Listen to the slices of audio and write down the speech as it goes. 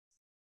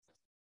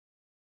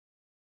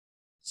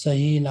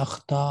सही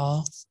अख्ता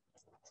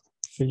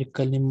fill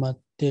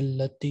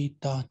कलिमतिल्लती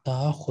ताहता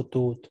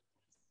Khutut.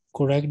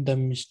 Correct the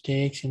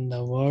mistakes in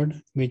the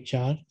word which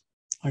are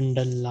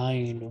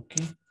underlined.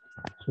 Okay,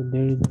 so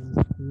there is a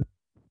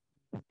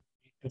mistake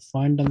to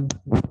find the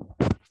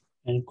mistake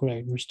and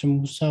correct. Mr.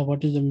 Musa,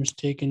 what is the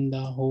mistake in the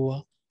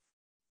huwa?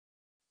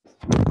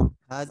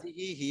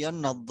 هذه هي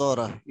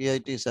النظارة. Here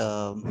it is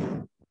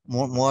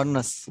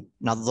مؤنث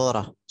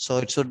نظارة. So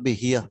it should be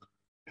here.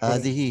 Correct.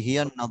 هذه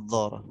هي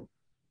النظارة.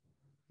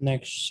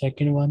 Next,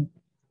 second one.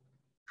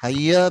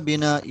 هيا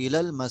بنا إلى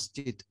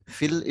المسجد.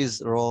 Fill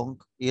is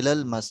wrong. إلى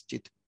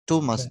المسجد.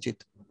 To masjid.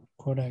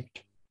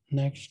 Correct.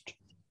 Next.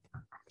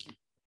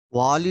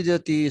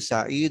 والدتي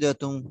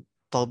سعيدة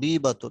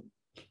طبيبة.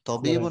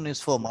 طبيب Correct.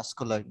 is for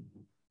masculine.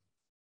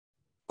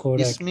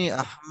 Correct. اسمي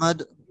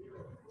أحمد.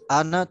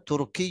 أنا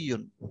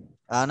تركي.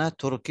 أنا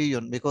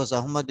تركي because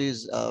Ahmad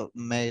is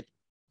male.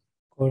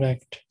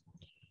 Correct.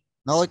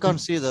 Now I can't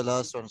see the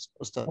last one,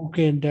 Ustad.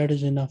 Okay, that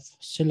is enough.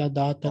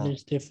 Siladat Oh.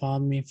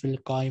 al-istifhami fil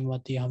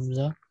qaimati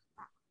hamza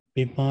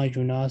bima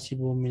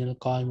yunasibu min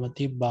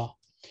al-qaimati ba.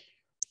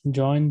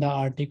 Join the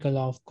article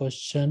of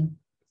question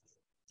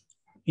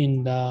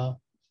in the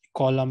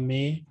column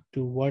A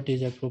to what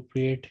is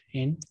appropriate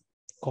in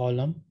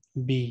column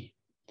B.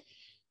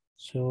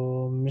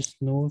 So, Miss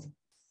Noor.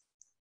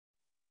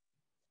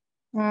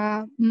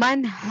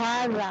 Man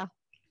hara.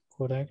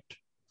 Correct.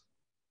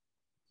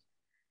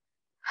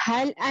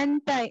 Hal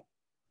anta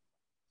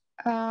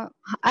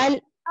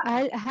هل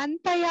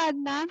anta ya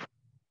Adnan?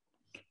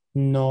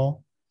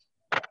 No.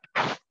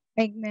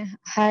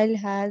 هل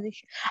هذه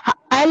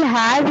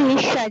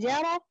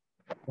الشجرة؟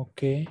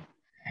 Okay.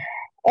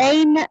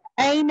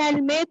 أين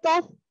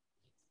المطر؟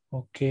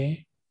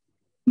 Okay.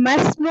 ما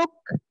اسمك؟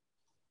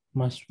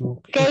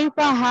 Masmuk. كيف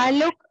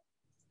حالك؟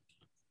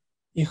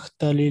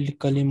 Ikhtalil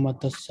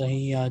kalimat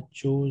as-sahiya.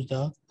 Choose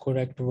the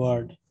correct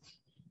word.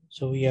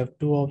 So we have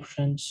two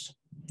options.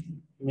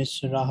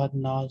 Miss Rahat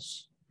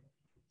Naz.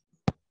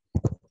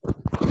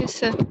 Yes,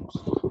 sir.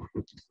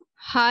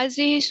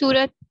 Hazi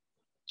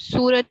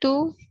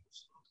suratu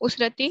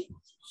usrati.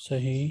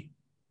 Sahi.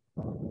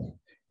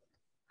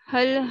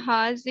 Hal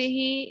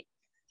hazihi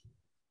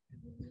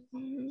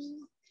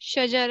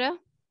shajara.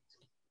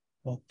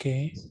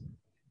 Okay.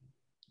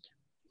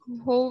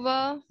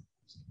 Hova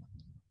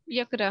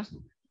yakra.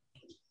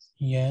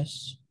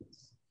 Yes.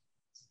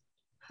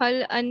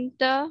 Hal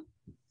anta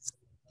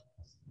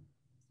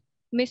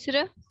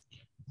Misra.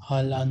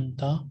 Hal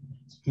anta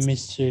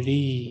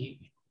Misri.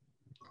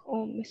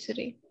 Oh,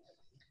 Misri.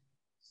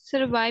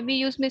 Sir, why we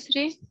use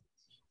Misri?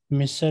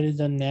 Misr is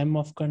the name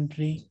of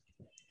country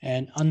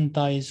and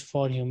anta is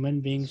for human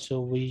beings,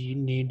 so we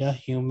need a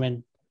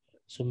human.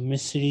 So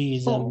Misri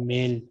is a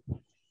male.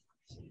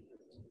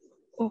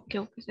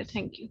 Okay, sir.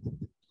 Thank you.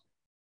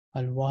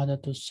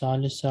 Al-Wahdatu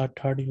Salisa,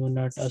 third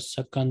unit, a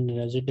second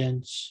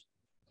residence.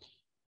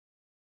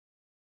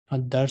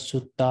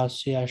 Ad-Darsu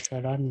Tasi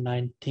Ashara,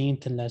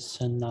 19th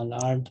lesson.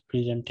 Al-Ard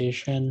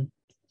presentation.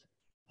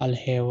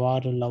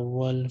 Al-Hewar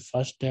Al-Awwal,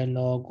 first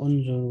dialogue.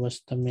 Unzur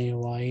Wastami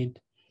Waid.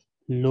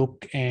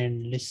 Look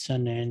and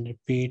listen and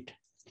repeat.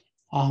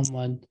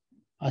 Ahmad,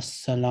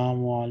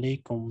 Assalamu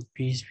alaikum,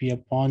 peace be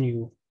upon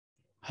you.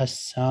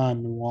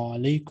 Hassan, wa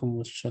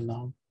alaikum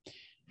assalam,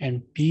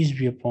 and peace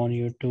be upon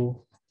you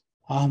too.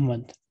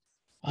 Ahmad,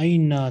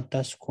 Aina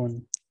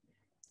taskun,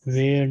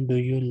 where do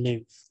you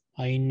live?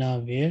 Aina,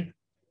 where?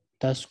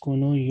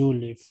 Taskunu, you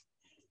live.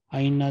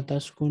 Aina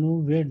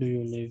taskunu, where do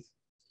you live?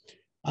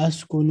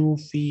 Askunu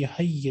fi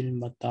hayyil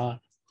matar,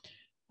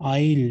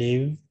 I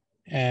live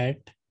at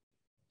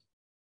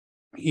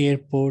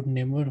airport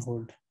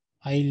neighborhood.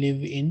 I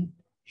live in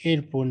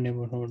airport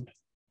neighborhood.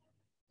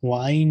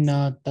 Wa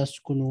aina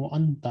taskunu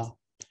anta,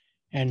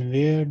 and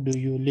where do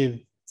you live?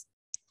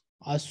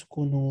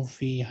 Askunu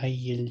fi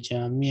hayyil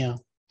jamia,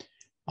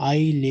 I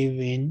live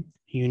in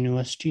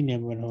university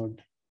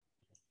neighborhood.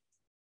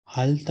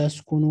 Hal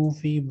taskunu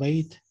fi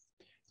bayt,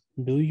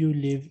 do you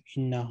live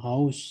in a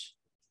house?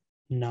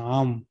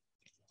 Naam,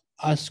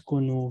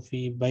 askunu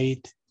fi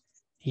bayt,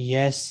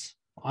 yes,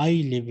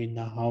 I live in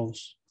a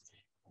house.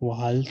 Wa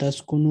hal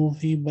taskunu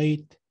fi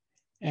bayt,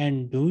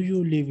 and do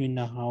you live in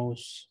a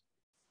house?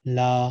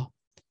 La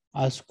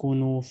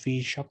askunu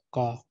fi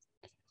shakka,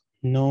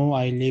 no,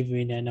 I live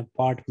in an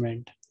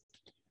apartment.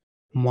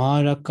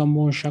 Ma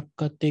rakamu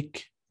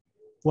shakkatik,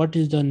 what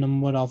is the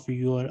number of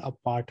your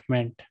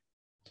apartment?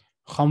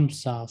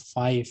 Khamsa,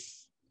 5.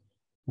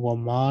 Wa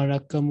ma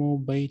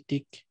rakamu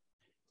baytik,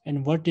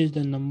 and what is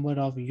the number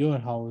of your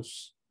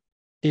house?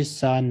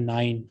 Tisa,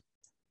 9.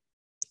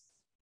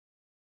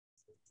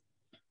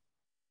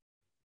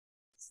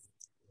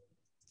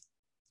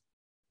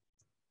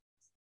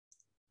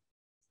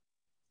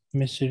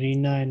 Miss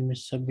Rina and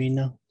Miss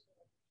Sabina.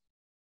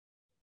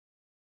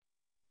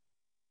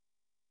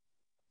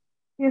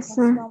 Yes,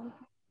 sir.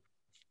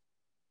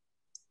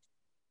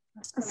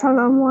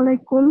 Assalamu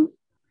alaikum.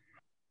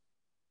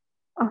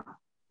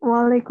 Wa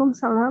alaikum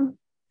salam,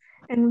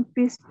 and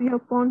peace be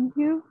upon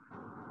you.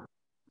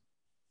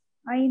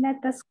 Aina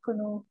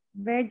taskunu,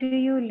 where do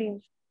you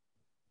live?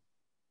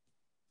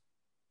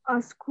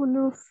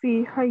 أسكن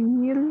في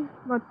حي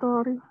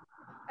المطار.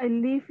 I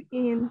live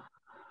in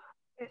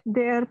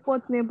the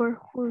airport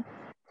neighborhood.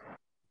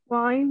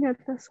 وأين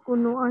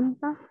تسكن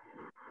أنت?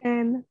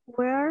 And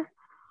where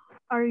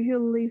are you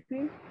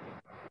living?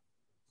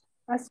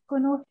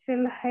 أسكن في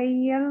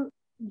الحي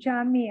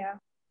الجامعي.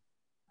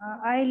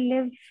 I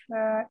live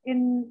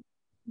in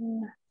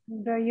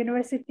the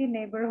university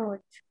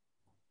neighborhood.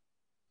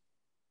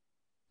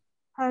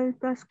 هل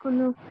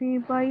تسكن في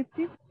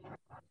بيتك?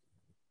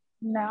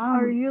 Are نعم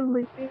you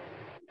living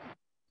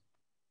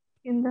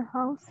in the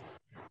house?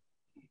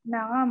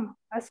 نعم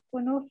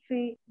أسكن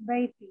في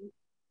بيتي.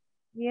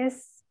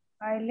 Yes,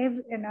 I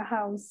live in a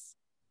house.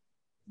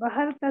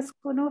 وهل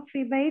تسكن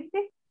في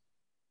بيتك?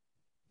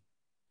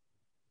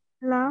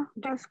 لا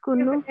Do you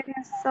أسكن live في in a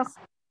السقف.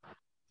 house?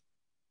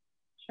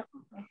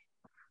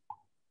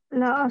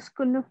 لا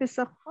أسكن في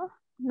سقف.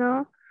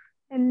 No,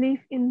 I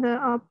live in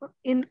the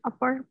in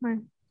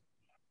apartment.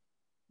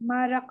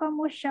 ما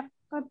رقم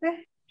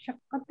شقتك?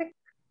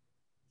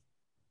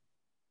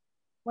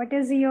 What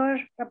is your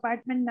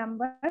apartment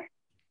number?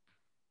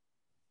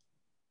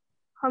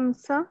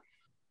 5.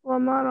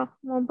 وما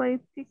رقم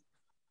بيتك?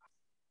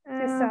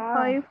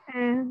 9. 5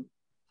 and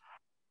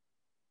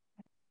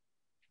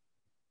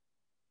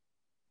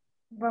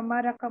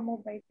وما رقم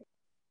بيتك؟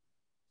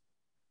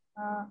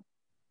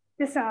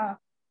 9.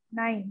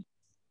 9.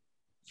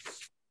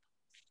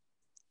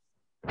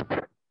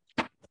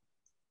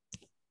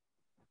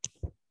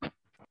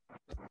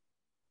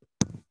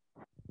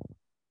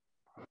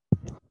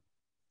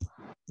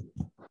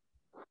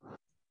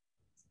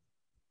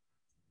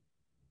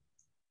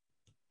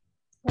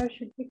 So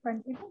should we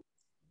continue?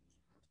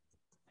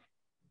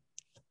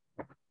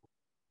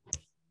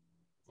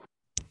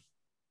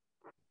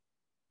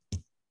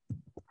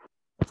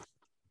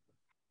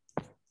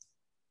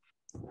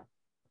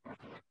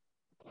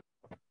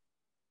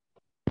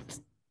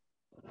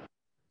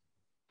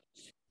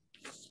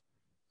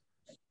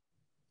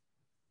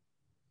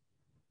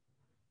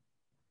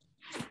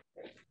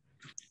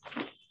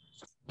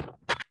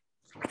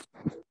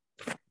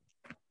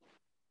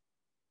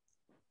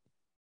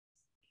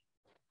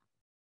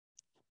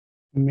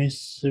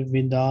 Miss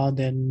Vidad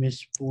and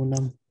Miss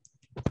Poonam.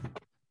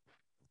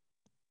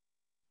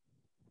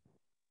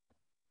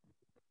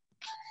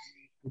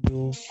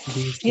 Do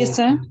these four Yes,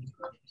 sir. things.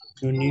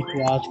 You need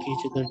to ask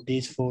each other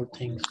these 4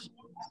 things.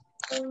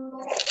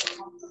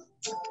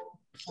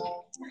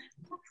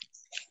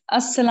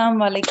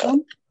 Assalamu alaikum.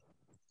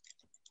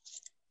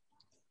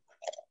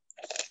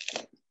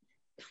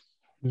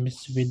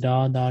 Miss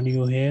Vidad, are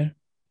you here?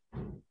 I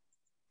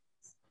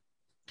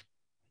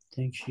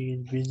think she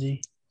is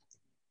busy.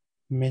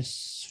 Miss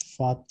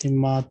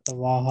Fatima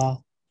Tawaha.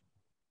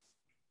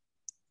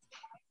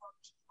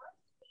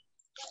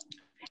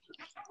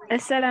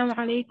 Assalamu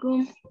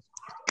alaikum.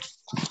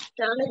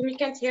 You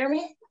can't hear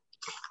me?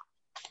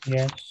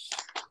 Yes.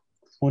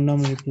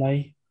 Poonam,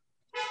 reply.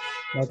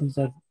 What is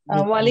that?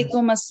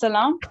 Walaikum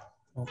assalam.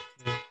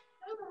 Okay.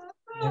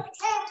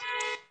 Next.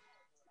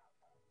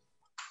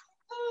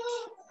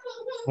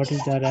 What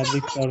is the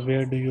Arabic or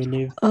where do you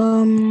live?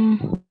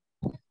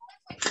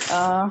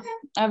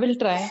 I will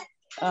try.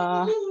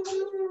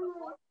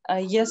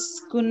 Yes,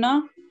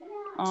 kuna.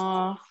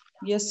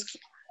 Yes,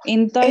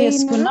 inta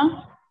yes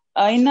kuna.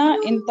 Aina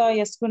inta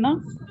yes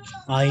kuna.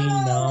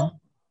 Aina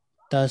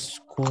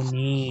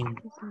taskunin.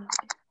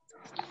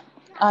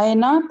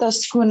 Aina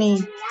taskuni.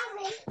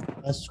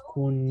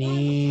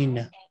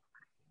 Taskunin.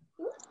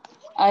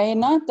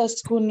 Aina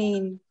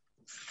taskunin.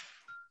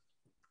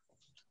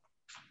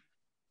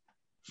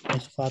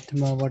 Miss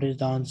Fatima, what is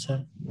the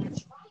answer?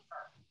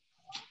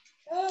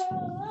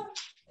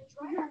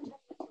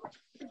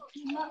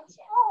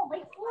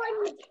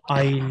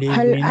 I live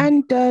هل in.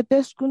 أنت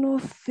تسكن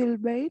في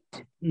البيت؟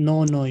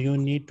 No, you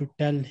need to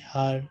tell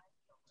her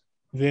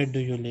where do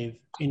you live,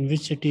 in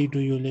which city do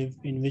you live,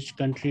 in which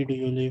country do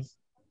you live.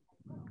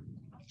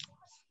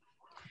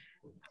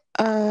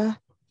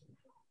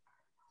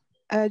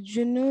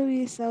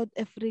 جنوبي ساوث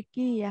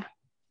أفريقيا.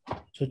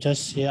 So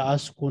just say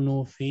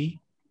askunu fi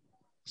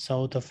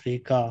South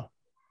Africa.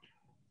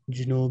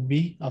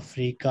 Junubi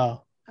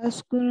Africa.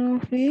 أسكن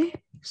في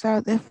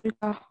ساوث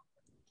أفريقيا.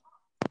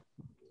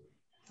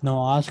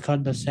 Now ask her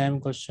the same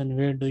question.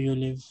 Where do you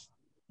live?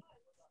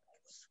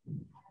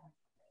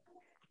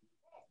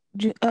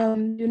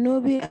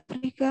 جنوبي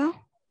أفريقيا.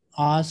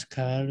 Ask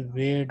her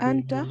where do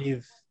أنت؟ you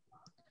live.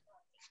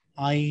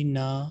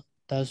 Aina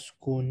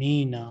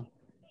taskunina.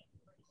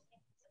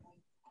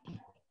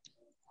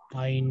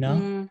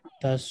 Aina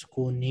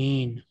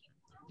taskunin.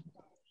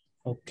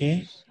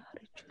 Okay.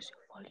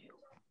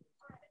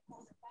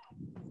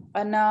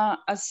 أنا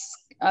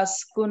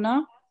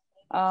أسكن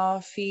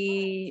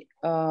في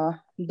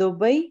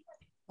دبي.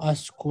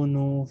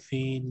 Askunu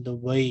fi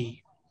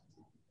Dubai.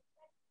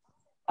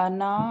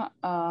 أنا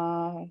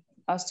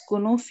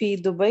أسكن في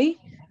دبي.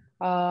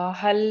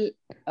 هل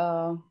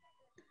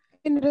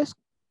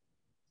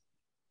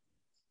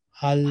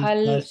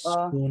هل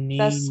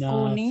تسكنين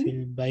تسكنين في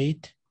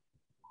البيت؟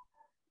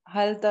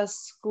 هل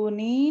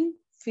تسكنين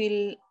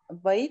في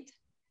Bayt.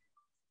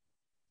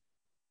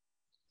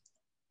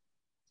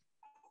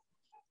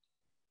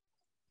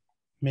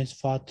 Miss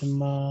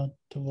Fatima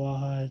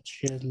Tawaha,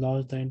 she has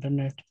lost the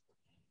internet.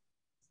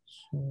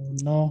 So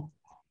now,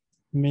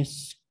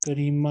 Miss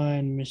Karima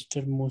and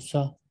Mr.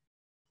 Musa,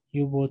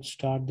 you both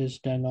start this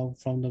dialogue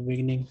from the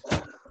beginning.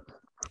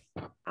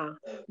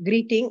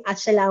 Greeting,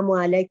 Assalamu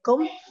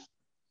alaikum.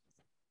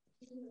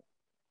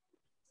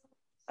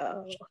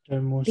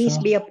 Mr. Musa, Peace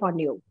be upon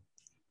you.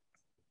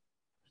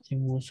 I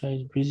think Musa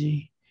is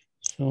busy.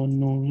 So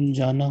no,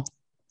 Jana.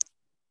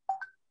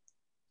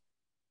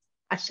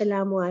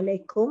 Assalamu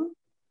alaikum.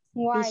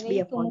 Peace be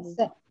upon you.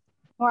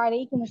 Wa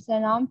alaikum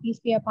assalam. Peace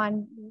be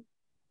upon you.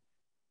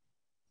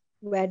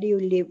 Where do you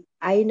live?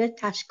 Aina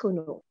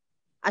taskunu.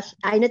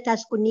 Aina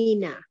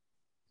taskunina.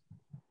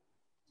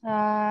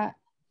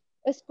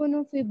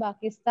 أسكن في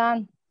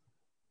باكستان.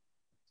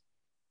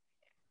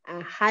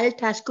 هل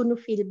تسكن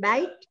في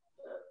البيت؟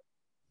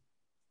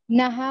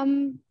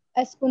 نعم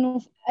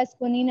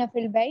أسكنين في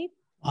البيت.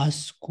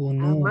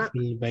 أسكن في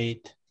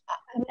البيت.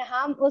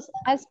 نعم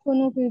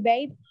أسكن في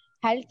البيت.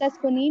 هل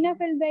تسكنين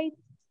في البيت؟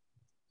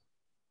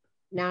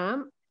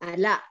 نعم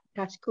لا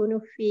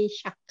تسكن في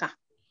شقة.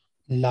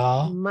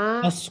 لا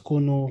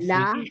أسكن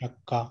في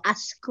شقة.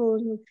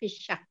 أسكن في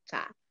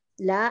شقة.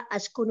 لا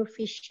أسكن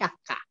في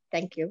شقة.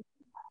 Thank you.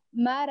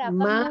 ما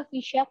رقم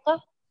في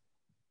شقة?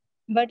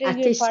 What is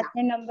your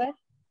apartment number?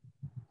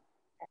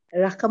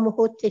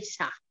 رقمه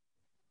 9.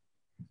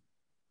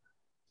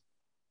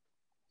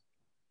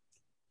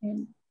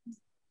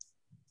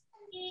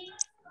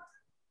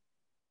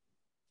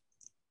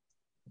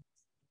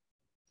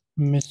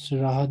 Miss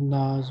Rahat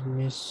Naz,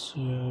 Miss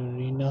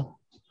Reena.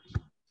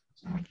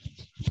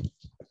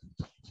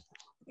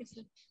 Yes,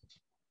 sir.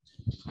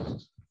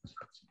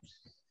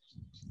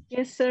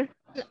 Yes, sir.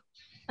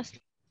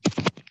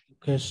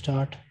 Okay,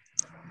 start.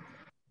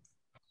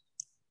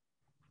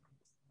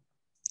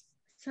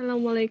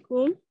 Assalamu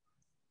alaikum.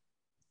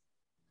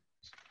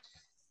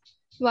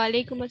 Wa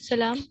alaikum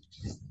assalam.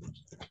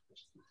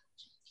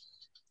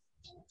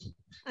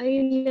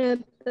 Aina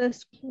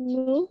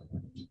taskunu.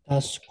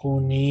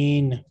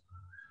 Taskunin.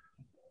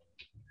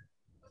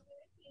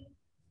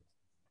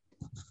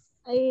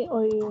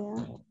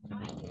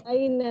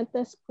 Aina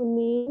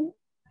taskunin.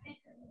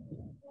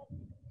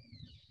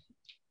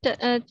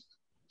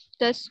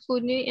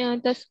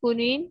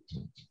 Taskunin.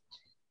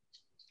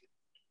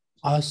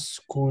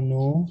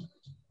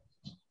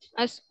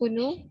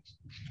 Askunu.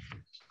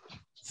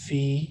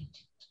 Fi.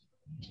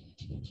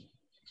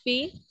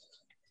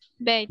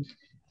 Bed.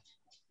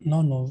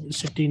 No,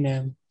 city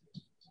name.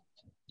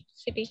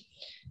 City.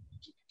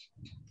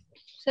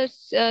 So,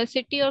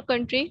 city or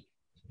country?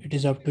 It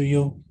is up to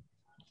you.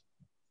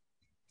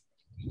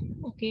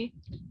 Okay.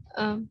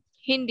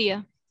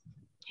 Hindia.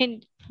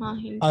 Hind.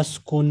 Hind.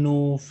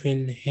 Askunu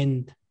fil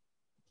Hind.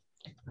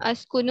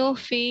 Askunu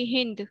fi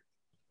Hind.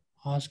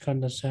 Ask her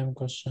the same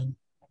question.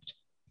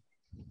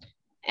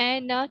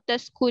 Aina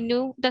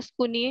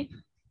taskuni.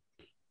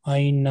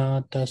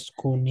 Aina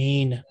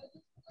taskunin.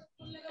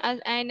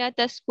 Aina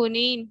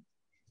taskunin.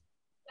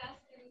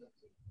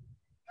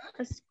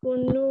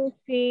 Askunu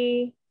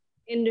fi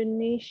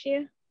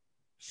Indonesia.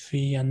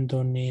 Fi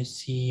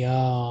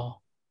Indonesia.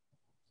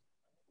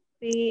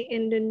 Fi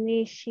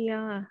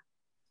Indonesia.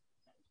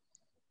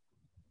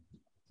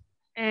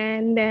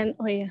 And then,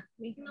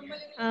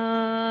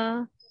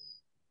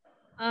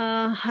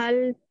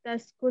 hal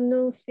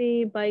taskunu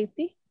fi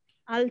baiti?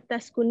 Hal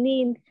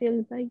taskunin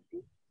fil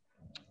baiti?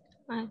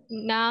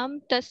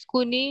 Naam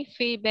taskuni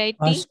fi baiti.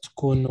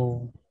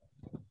 Askunu.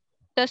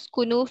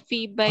 Taskunu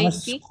fi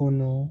baiti.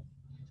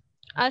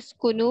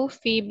 Askunu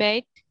fi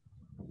bait.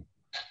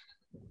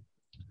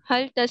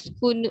 Hal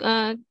taskunu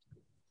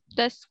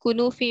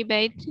fi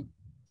bait.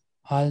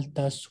 Hal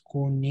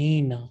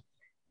taskunina.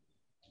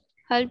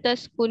 Hal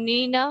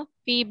taskunina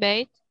fi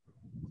bait.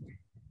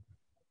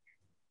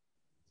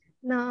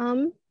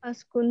 Naam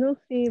askunu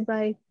fi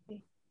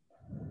baiti.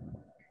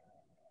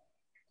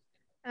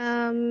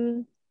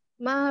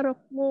 Ma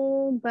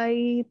raqmu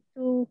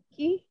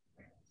baituki?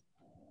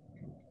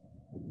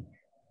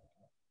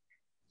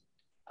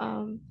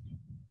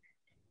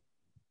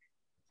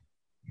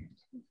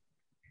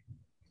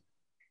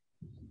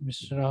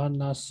 Mr.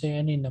 Rahat, say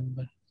any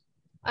number.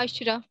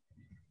 Ashra.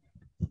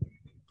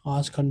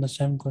 Ask her the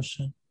same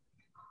question.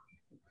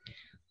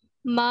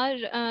 Ma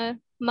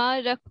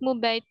raqmu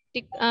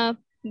baituka.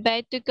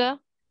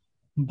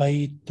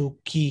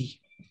 Baituki.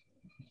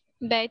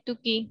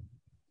 Baituki.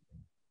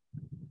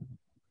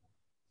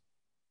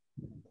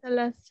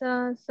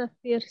 Salasa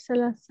Safir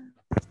Salasa.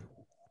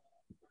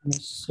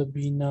 Miss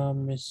Sabina,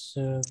 Miss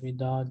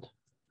Vidad.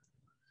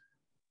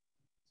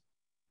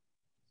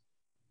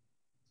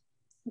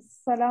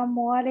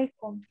 Assalamu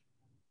alaikum.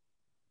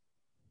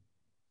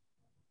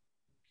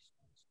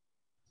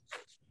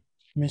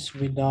 Miss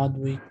Vidad,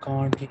 we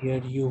can't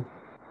hear you.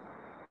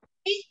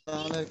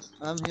 Alex,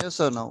 I'm here,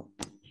 sir, now.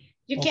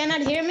 You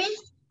cannot hear me?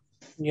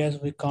 Yes,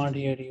 we can't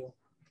hear you.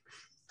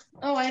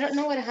 Oh, I don't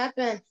know what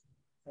happened.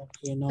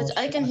 Okay, now But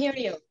I can hear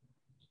you.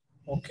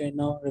 Okay,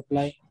 now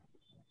reply.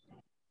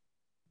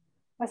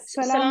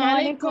 Assalamu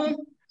alaikum.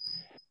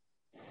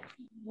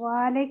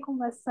 Wa alaikum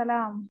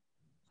assalam.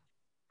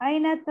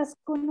 Aina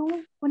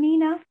taskunu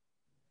kunina?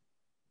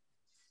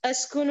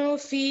 أسكن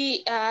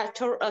في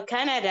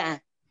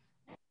كندا.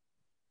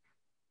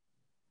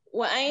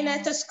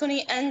 وأين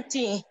تسكني أنت؟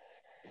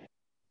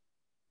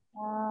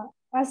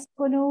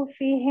 أسكن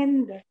في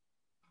هند.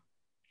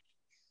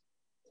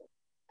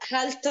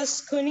 هل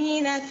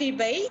تسكنين في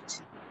بيت؟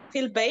 في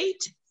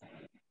البيت؟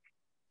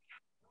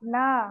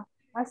 لا،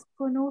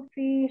 أسكن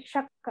في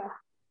شقة.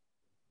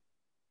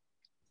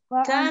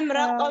 كم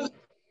رقم؟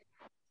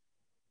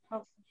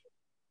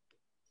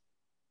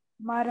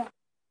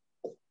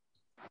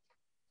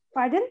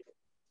 Pardon?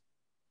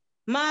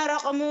 ما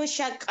رقم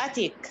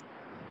شقتك؟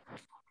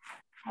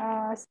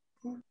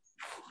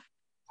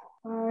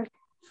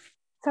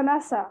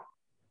 3.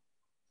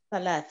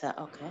 3.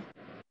 أوكي.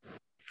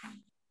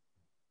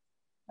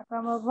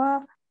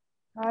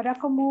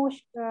 رقم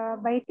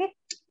بيتك؟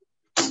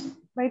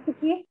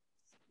 بيتك؟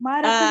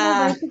 ما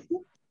رقم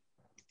بيتك؟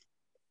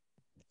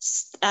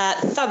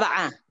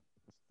 7.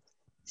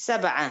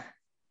 7.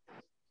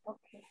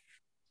 Okay.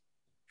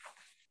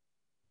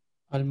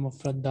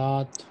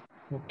 Al-Mufradat,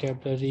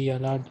 vocabulary,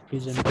 alert,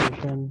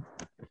 presentation.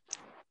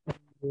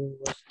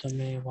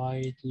 Wastame,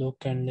 wide,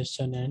 look and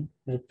listen and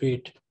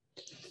repeat.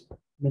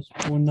 Miss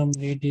Poonam,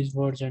 read these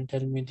words and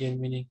tell me their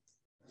meaning.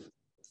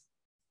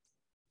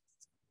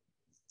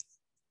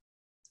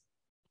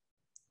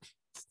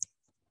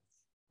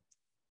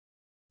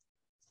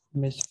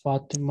 Miss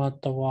Fatima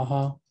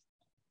Tawaha.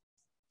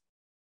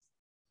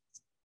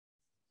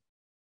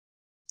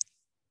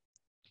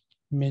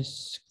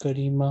 Miss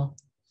Karima.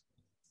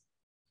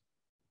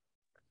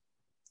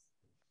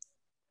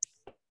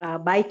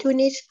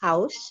 Baitun is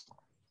house.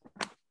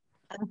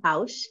 A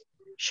house.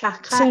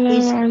 Shaka Assalamu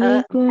is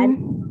alaikum.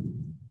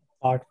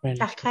 Apartment.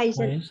 Shaka is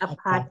an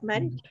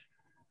apartment.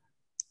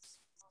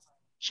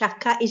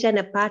 Shaka is an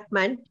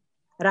apartment.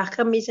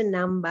 Rakam is a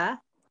number.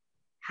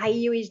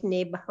 Hayu is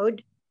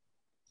neighborhood.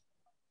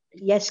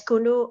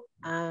 Yaskunu,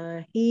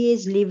 he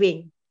is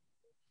living.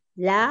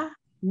 La,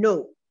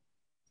 no.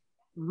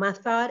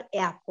 Mathar,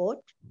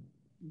 airport.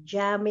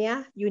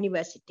 Jamia,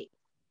 university.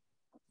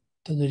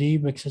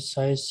 Tadrib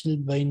exercise sil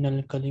bain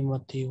al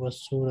kalimati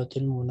was surat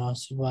al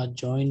munasiba.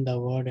 Join the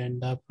word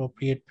and the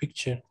appropriate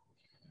picture.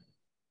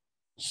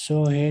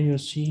 So here you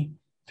see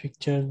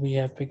pictures, we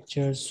have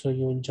pictures, so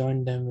you'll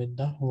join them with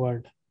the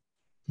word.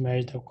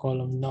 Match the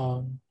column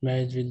now,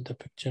 match with the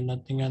picture,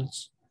 nothing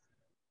else.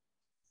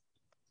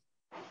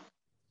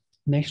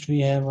 Next we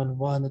have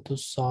Al-Wahdatu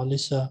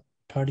Salisa,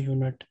 3rd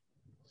unit.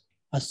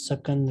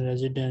 As-Sakan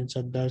residence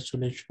at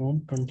Darsul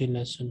Ishrun, 20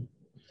 lesson.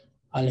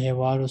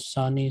 Al-Hiwaru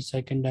Sani,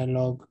 2nd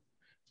dialogue.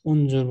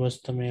 Unzur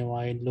wastame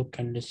wa'id, look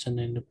and listen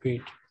and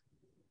repeat.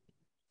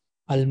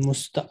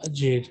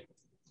 Al-Mustajir,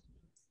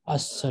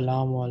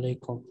 Assalamu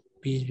alaikum,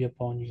 peace be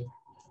upon you.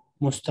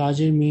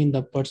 Mustajir means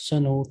the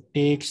person who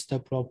takes the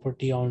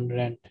property on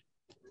rent.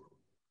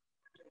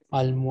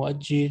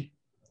 Al-Muajir,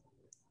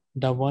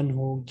 the one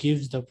who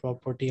gives the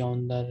property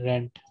on the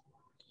rent.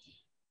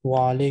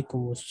 Wa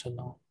alaikum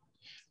assalam.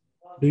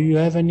 Do you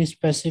have any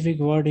specific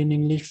word in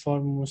English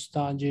for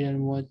Mustajir and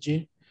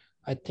Muajir?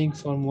 I think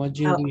for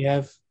Muajir we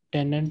have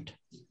tenant.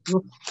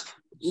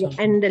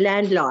 And the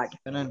landlord.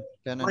 Tenant,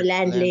 or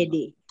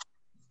landlady.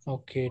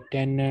 Okay,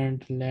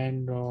 tenant,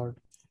 landlord.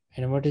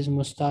 And what is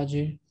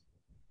Mustajir?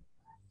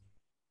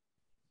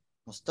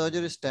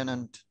 Mustajir is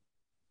tenant.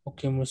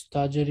 Okay,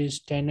 Mustajir is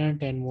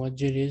tenant and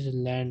Muajir is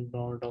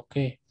landlord.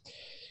 Okay.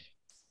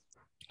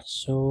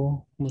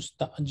 So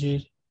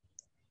Mustajir,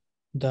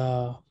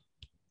 the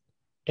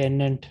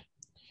tenant.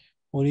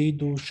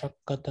 Uridu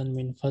shakkatan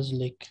min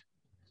fazlik.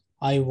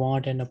 I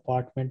want an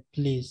apartment,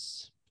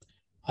 please.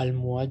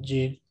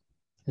 Al-Muajir,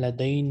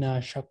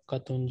 Ladayna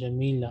shakkatun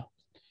jamila.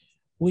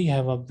 We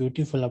have a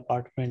beautiful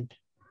apartment.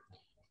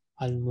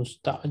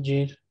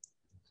 Al-Mustajir,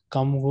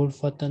 Kam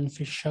ghurfatan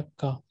fi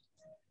shakka.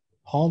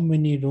 How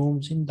many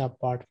rooms in the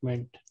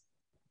apartment?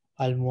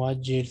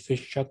 Al-Muajir fi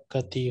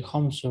shakkati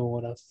khamsu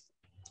ghuraf.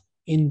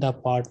 In the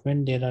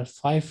apartment there are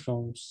 5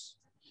 rooms.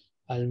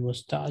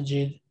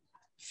 Al-Mustajir,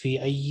 fi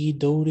ayyi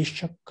dawri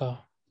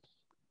shakka.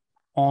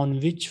 On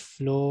which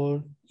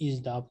floor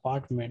is the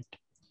apartment?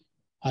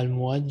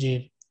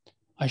 Al-Muajir,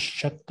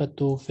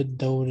 ash-shakkatu fi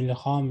ad-dawri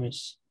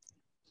al-khamis.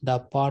 The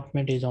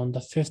apartment is on the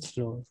 5th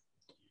floor.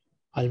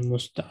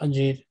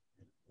 Al-Mustajir,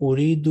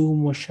 Uridu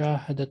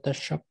mushahadata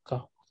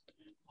shakka.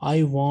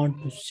 I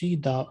want to see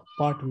the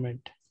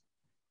apartment.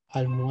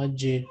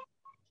 Al-Muajir,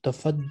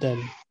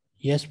 Tafaddal.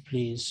 Yes,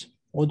 please.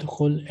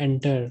 Udkhul,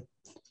 enter.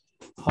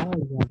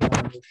 Hadha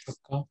babu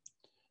shakka.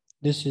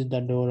 This is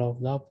the door of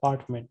the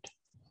apartment.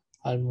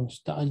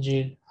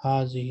 Al-Mustajir,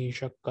 Hazihi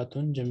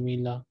shakkatun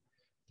jamila.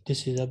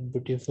 This is a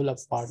beautiful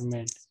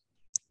apartment.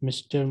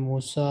 Mr.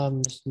 Musa,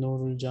 Miss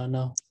Noorul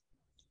Jana.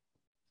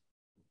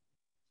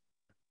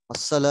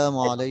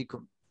 Assalamu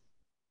alaikum.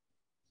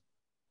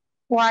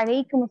 Wa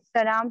alaikum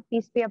assalam.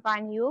 Peace be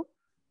upon you.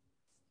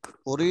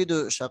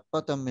 Uridu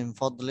shaqqatan min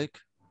fadlik.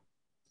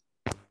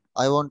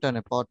 I want an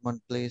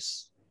apartment,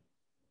 please.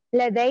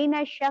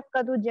 لدينا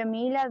شقة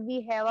جميلة.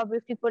 We have a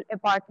beautiful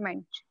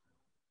apartment.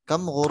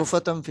 كم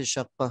غرفة في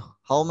الشقة?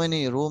 How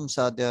many rooms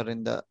are there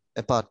in the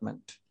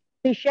apartment?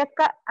 في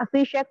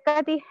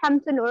شقتي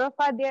 5 غرف.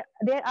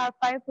 There are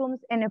 5 rooms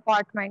in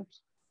apartment.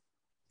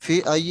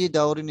 في أي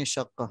دور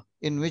الشقة?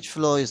 In which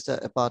floor is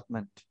the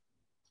apartment?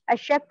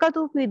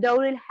 الشقة في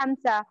دور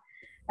 5.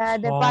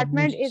 The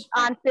apartment is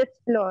on 5th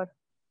floor.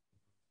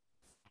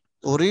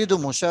 أريد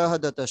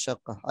مشاهدة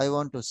الشقة. I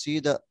want to see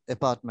the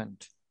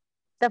apartment.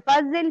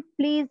 تفضل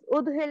please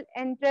ادخل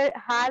enter.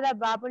 هذا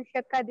باب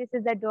الشقة. This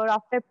is the door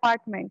of the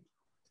apartment.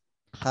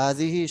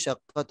 هذه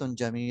شقة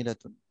جميلة.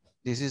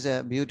 This is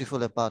a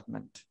beautiful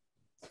apartment.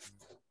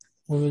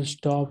 We will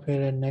stop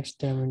here and next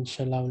time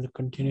inshallah we'll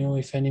continue.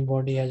 If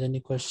anybody has any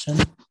question.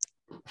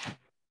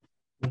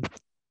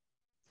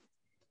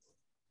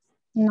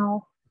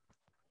 No.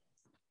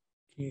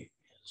 Okay,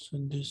 so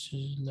this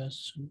is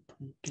lesson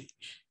 20.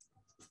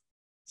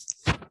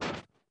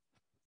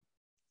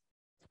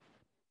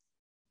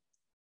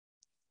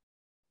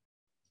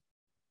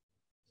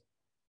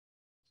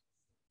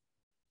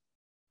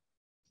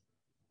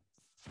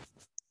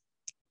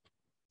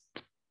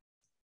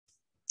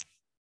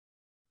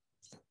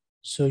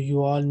 So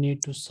you all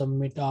need to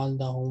submit all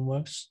the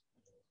homeworks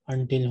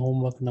until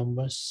homework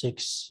number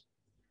 6.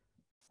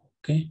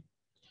 Okay.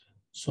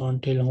 So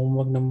until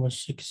homework number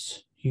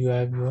 6, you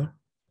have your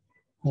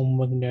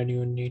homework that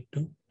you need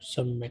to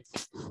submit.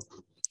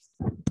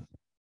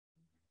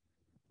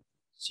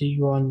 See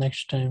you all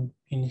next time,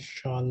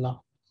 inshallah.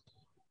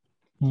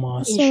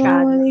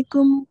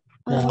 Assalamualaikum.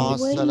 Where is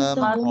the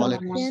Ma'assalam.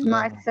 homework Walaikum then?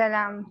 assalam.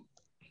 Ma'assalam.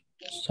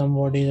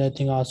 Somebody is, I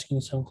think,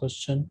 asking some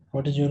question.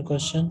 What is your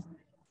question?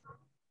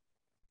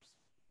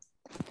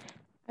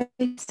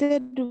 I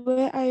said,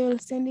 where are you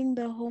sending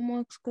the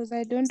homeworks? Because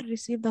I don't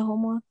receive the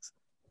homeworks.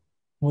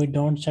 We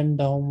don't send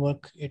the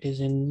homework. It is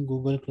in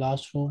Google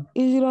Classroom.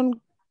 Is it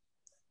on?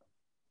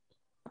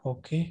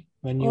 Okay.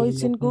 When you Oh, will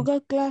it's in open, Google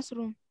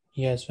Classroom.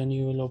 yes, when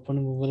you will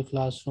open Google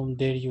Classroom,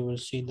 there you will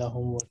see the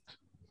homework.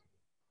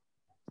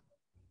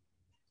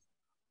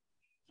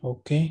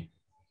 Okay.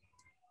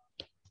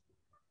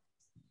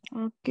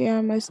 Okay,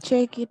 I must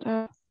check it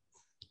out.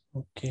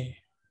 Okay.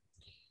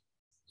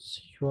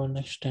 See you all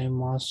next time.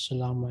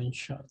 Ma'as-salama,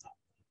 inshallah.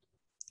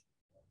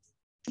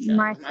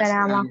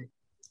 Ma'assalama.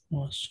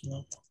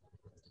 Ma'as-salama.